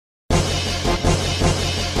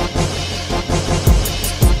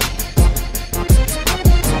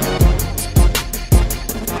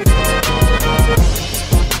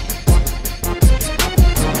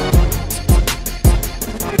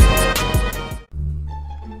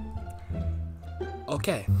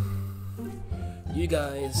Okay, you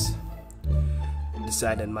guys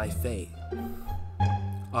decided my fate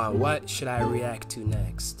on what should I react to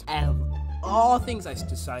next. Out of all things I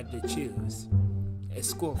decided to choose, is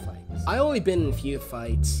school fights. I only been in a few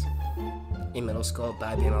fights in middle school, but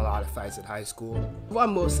I've been in a lot of fights in high school.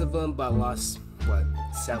 Won most of them, but lost, what,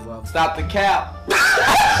 several of them. Stop the cap!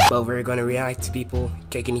 But we're gonna react to people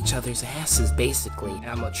kicking each other's asses, basically. And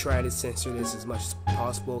I'm gonna try to censor this as much as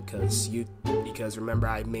possible, because remember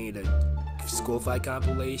I made a school fight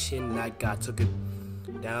compilation and that guy took it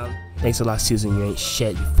down. Thanks a lot, Susan. You ain't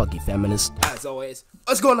shit, you fucking feminist. As always,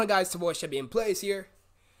 what's going on, guys? It's your boy ChampionPlayz here.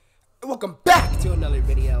 And welcome back to another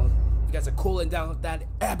video. If you guys are cooling down with that,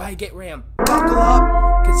 everybody get ready and buckle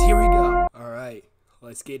up, because here we go. Alright,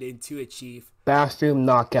 let's get into it, Chief. Bathroom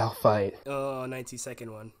knockout fight. Oh,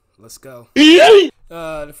 19-second one. Let's go.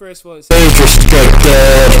 The first one is like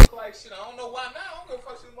shit, I don't know why now. I'm gonna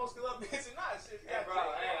fuck you mostly love bitch and not shit. Yeah, bro.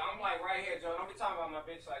 Hey, I'm like right here, Joe. Don't be talking about my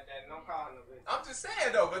bitch like that. Don't call her no bitch. I'm just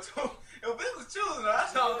saying though, but your bitch was choosing her.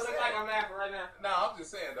 That's all I'm saying. Like I'm laughing right now. Nah, I'm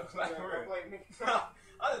just saying though. Like for real.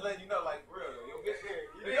 I'm just letting you know, like for real. Your bitch here.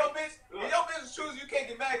 If your bitch is choosing, you can't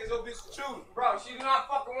get mad because your bitch is choosing. Bro, she do not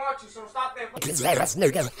fucking want you, so stop that.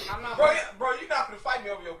 I'm not. Bro, you not gonna fight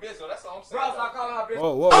me over your bitch, so that's all I'm saying. Bro, stop calling her bitch.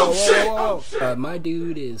 Whoa. My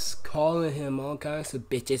dude is calling him all kinds of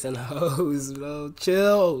bitches and hoes, bro.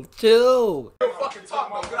 Chill. Real fucking talk,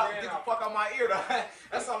 bro. Get the fuck out my ear, though.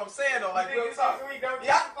 That's all I'm saying, though. Like, real talk. Yeah, get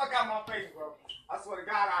the fuck out my face, bro. I swear to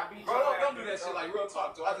God, I'll beat you. Bro, don't do that shit. Like, real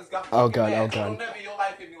talk, though. I just got. Oh god. Don't never in your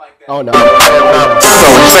life hit me like that. Oh no.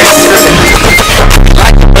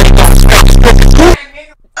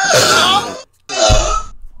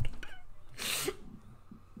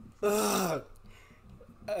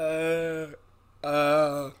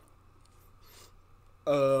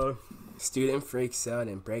 Student freaks out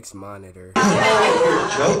and breaks monitor. You're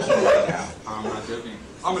joking right now. I'm not joking.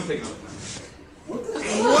 I'm gonna take another one.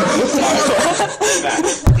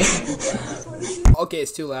 Okay,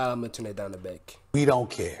 it's too loud. I'm gonna turn it down a bit. We don't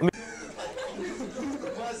care. Must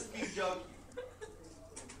be joking.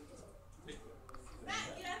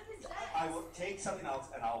 I will take something else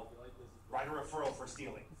and I'll write a referral for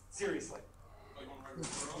stealing. Seriously.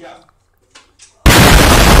 Yeah.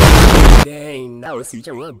 Dang. Now the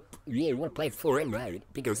future we want to play for him, right?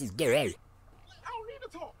 Because he's gay. I don't need to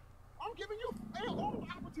talk. I'm giving you all the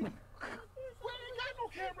opportunity. Well, you ain't got no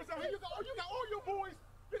cameras out here. You got all your boys.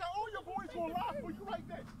 You got all your boys going live for you right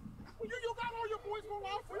there. Well, you got all your boys going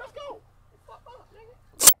live for you. Let's go.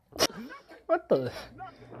 What the?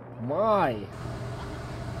 Why?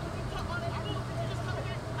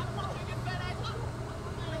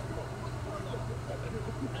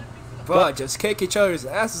 Bro, just kick each other's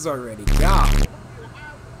asses already. God.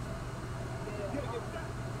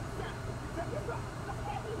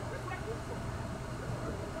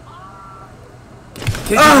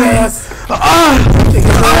 Kick his ass. Kick his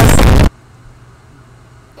ass.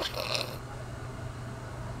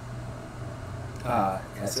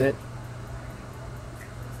 That's it.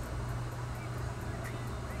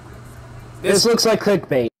 This looks like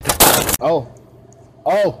clickbait. Oh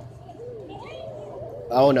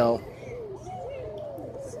no.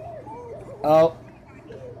 Oh.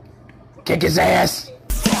 Kick his ass.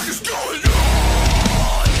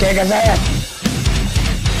 Kick his ass.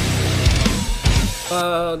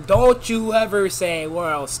 Don't you ever say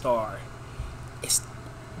World Star. It's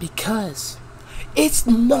because it's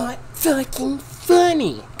not fucking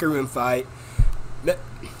funny. Locker room fight.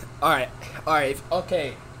 Alright,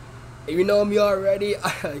 okay. If you know me already,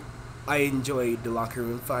 I enjoyed the locker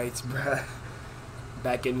room fights, bruh.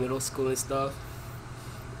 Back in middle school and stuff.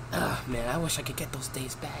 Man, I wish I could get those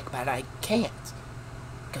days back, but I can't.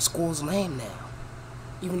 Because school's lame now.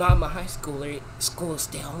 Even though I'm a high schooler, school's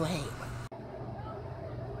still lame.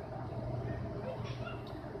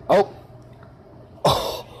 Oh.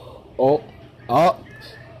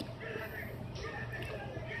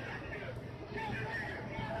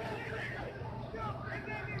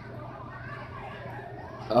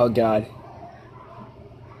 Oh god.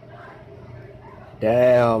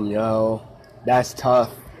 Damn, yo. That's tough.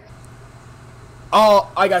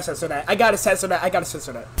 Oh, I gotta censor that. I gotta censor that.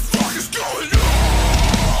 What is going on?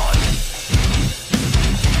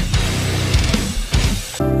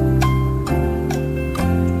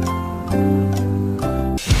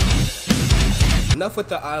 Enough with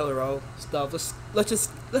the IRL stuff.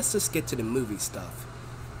 Let's just get to the movie stuff.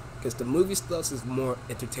 Because the movie stuff is more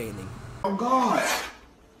entertaining. Oh god.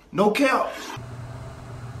 No cap.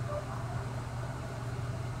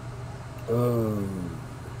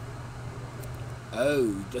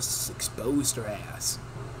 Oh, just exposed her ass.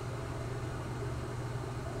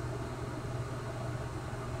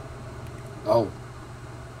 Oh.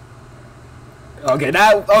 Okay,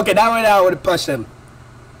 that way now I would have pushed him.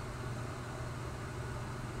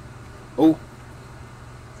 Oh.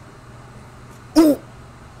 Ooh.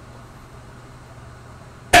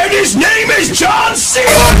 And his name is John C.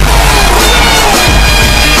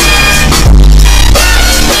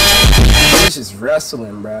 He's just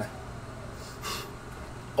wrestling, bruh.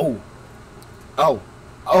 Oh. Oh.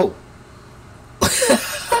 Oh.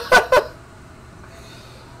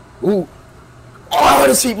 Ooh. Oh,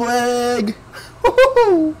 the sweep leg.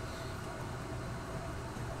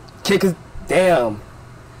 Kick his. Damn.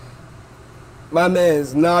 My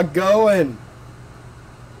man's not going.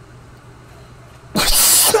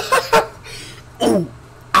 Ooh.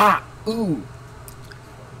 Ah. Ooh.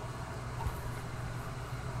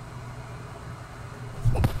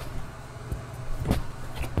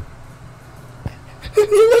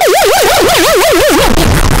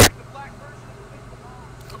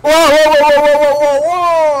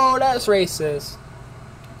 Whoa, that's racist.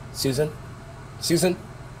 Susan,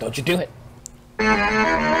 don't you do it.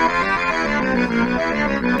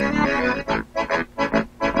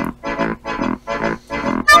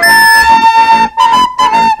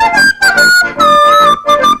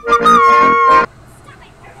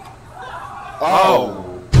 Oh.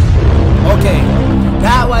 Okay,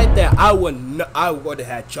 that right there, I would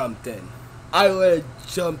have jumped in. I would have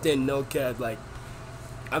jumped in, no cap, like,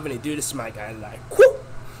 I'm gonna do this to my guy, like, whoop!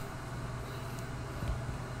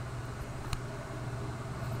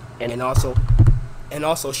 And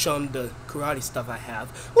also show him the karate stuff I have.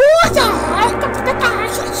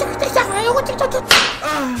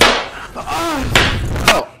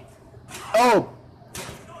 Oh!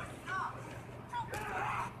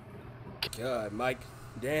 God, Mike,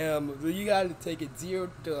 damn, you gotta take it 0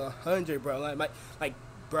 to 100, bro. Like,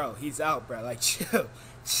 bro, he's out, bro. Like, chill.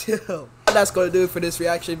 That's gonna do it for this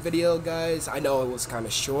reaction video, guys. I know it was kind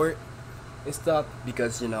of short and stuff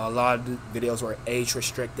because, you know, a lot of the videos were age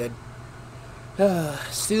restricted.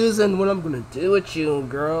 Susan, what I'm gonna do with you,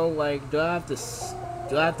 girl? Like, do I have to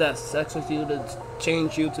have sex with you to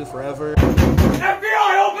change you to forever?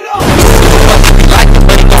 FBI, open up!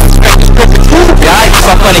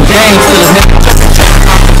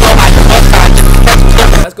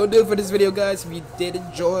 That's gonna do it for this video, guys. If you did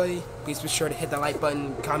enjoy, please be sure to hit that like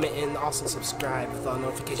button, comment, and also subscribe with all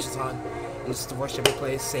notifications on. And this is the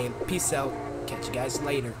ChampionPlayz saying peace out. Catch you guys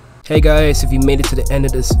later. Hey guys, if you made it to the end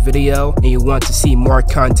of this video and you want to see more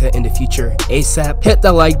content in the future ASAP, hit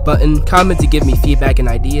the like button, comment to give me feedback and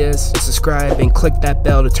ideas, and subscribe and click that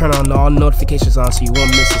bell to turn on all notifications on so you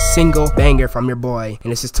won't miss a single banger from your boy.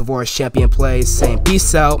 And this is ChampionPlayz saying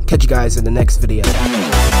peace out. Catch you guys in the next video.